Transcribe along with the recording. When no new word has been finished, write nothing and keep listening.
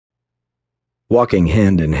Walking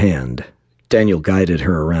hand in hand, Daniel guided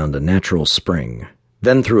her around a natural spring,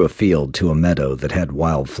 then through a field to a meadow that had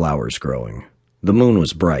wild flowers growing. The moon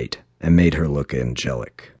was bright and made her look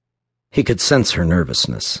angelic. He could sense her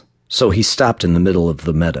nervousness, so he stopped in the middle of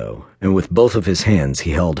the meadow, and with both of his hands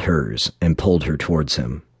he held hers and pulled her towards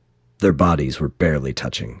him. Their bodies were barely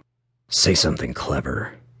touching. "Say something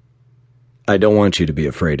clever." "I don't want you to be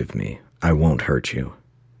afraid of me. I won't hurt you."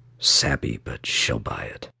 Sappy, but she'll buy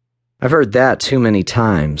it. "I've heard that too many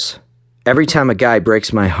times. Every time a guy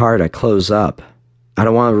breaks my heart, I close up. I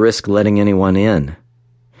don't want to risk letting anyone in.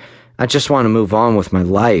 I just want to move on with my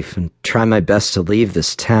life and try my best to leave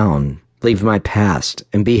this town, leave my past,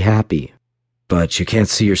 and be happy." "But you can't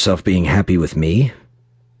see yourself being happy with me?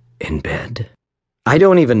 In bed?" "I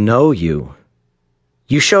don't even know you.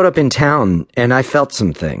 You showed up in town, and I felt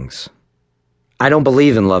some things. I don't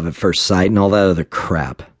believe in love at first sight and all that other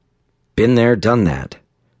crap. Been there, done that.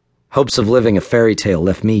 Hopes of living a fairy tale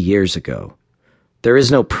left me years ago. There is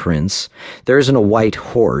no prince. There isn't a white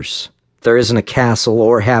horse. There isn't a castle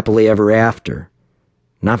or happily ever after.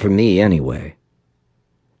 Not for me, anyway."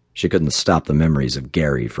 She couldn't stop the memories of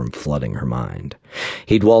Gary from flooding her mind.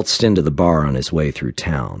 He'd waltzed into the bar on his way through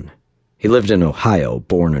town. He lived in Ohio,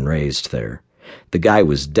 born and raised there. The guy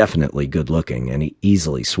was definitely good-looking, and he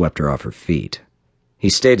easily swept her off her feet. He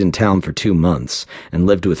stayed in town for 2 months and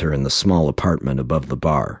lived with her in the small apartment above the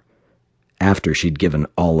bar. After she'd given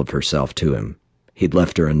all of herself to him, he'd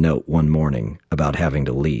left her a note one morning about having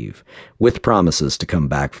to leave, with promises to come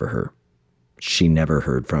back for her. She never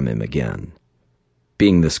heard from him again.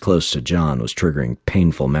 Being this close to John was triggering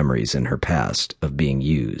painful memories in her past of being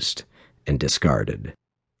used and discarded.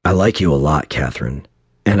 "I like you a lot, Catherine,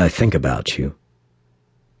 and I think about you."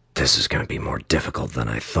 "This is going to be more difficult than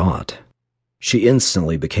I thought." She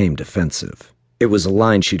instantly became defensive. It was a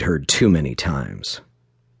line she'd heard too many times.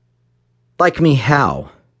 "Like me how?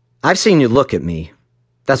 I've seen you look at me.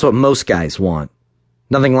 That's what most guys want.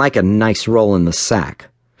 Nothing like a nice roll in the sack.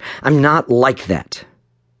 I'm not like that.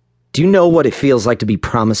 Do you know what it feels like to be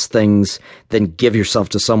promised things, then give yourself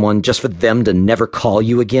to someone just for them to never call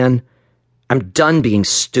you again? I'm done being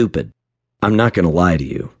stupid." "I'm not going to lie to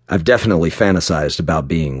you. I've definitely fantasized about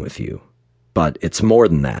being with you. But it's more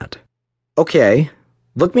than that." "Okay,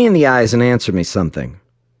 look me in the eyes and answer me something.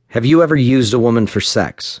 Have you ever used a woman for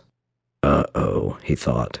sex?" Uh-oh, he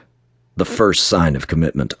thought. The first sign of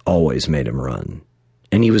commitment always made him run,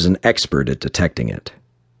 and he was an expert at detecting it.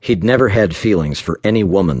 He'd never had feelings for any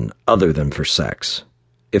woman other than for sex.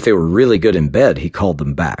 If they were really good in bed, he called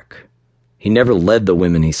them back. He never led the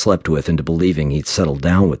women he slept with into believing he'd settled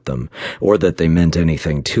down with them, or that they meant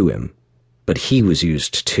anything to him. But he was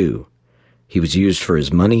used too. He was used for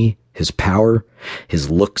his money, his power,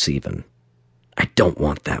 his looks even. I don't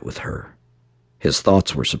want that with her. His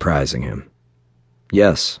thoughts were surprising him.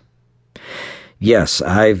 Yes,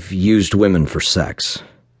 I've used women for sex.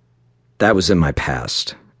 That was in my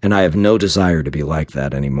past, and I have no desire to be like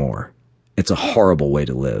that anymore. It's a horrible way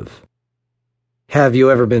to live. Have you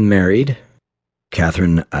ever been married?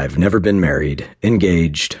 Catherine, I've never been married,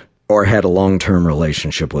 engaged, or had a long-term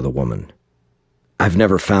relationship with a woman. I've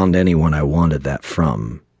never found anyone I wanted that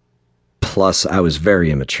from. Plus, I was very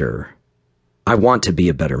immature. I want to be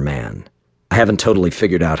a better man. I haven't totally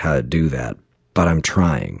figured out how to do that, but I'm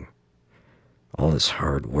trying. All this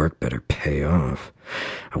hard work better pay off.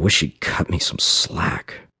 I wish she'd cut me some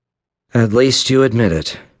slack. At least you admit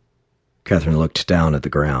it. Catherine looked down at the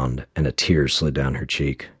ground, and a tear slid down her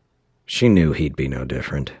cheek. She knew he'd be no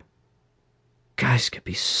different. Guys could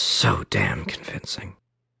be so damn convincing.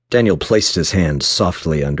 Daniel placed his hand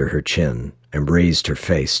softly under her chin and raised her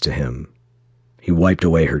face to him. He wiped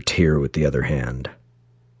away her tear with the other hand.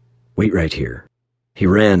 Wait right here. He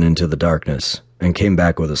ran into the darkness and came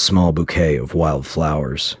back with a small bouquet of wild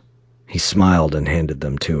flowers. He smiled and handed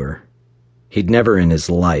them to her. He'd never in his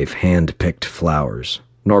life hand-picked flowers,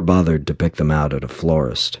 nor bothered to pick them out at a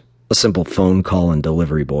florist. A simple phone call and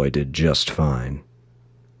delivery boy did just fine.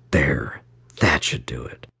 There, that should do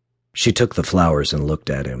it. She took the flowers and looked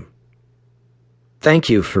at him. Thank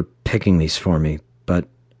you for picking these for me, but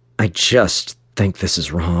I just think this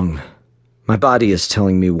is wrong. My body is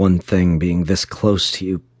telling me one thing being this close to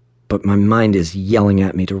you, but my mind is yelling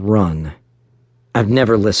at me to run. I've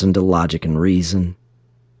never listened to logic and reason.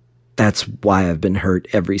 That's why I've been hurt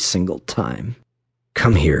every single time.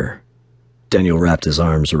 Come here. Daniel wrapped his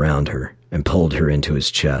arms around her and pulled her into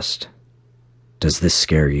his chest. Does this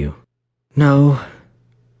scare you? No.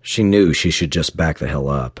 She knew she should just back the hell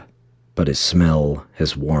up, but his smell,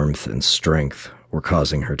 his warmth, and strength were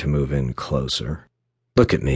causing her to move in closer. Look at me.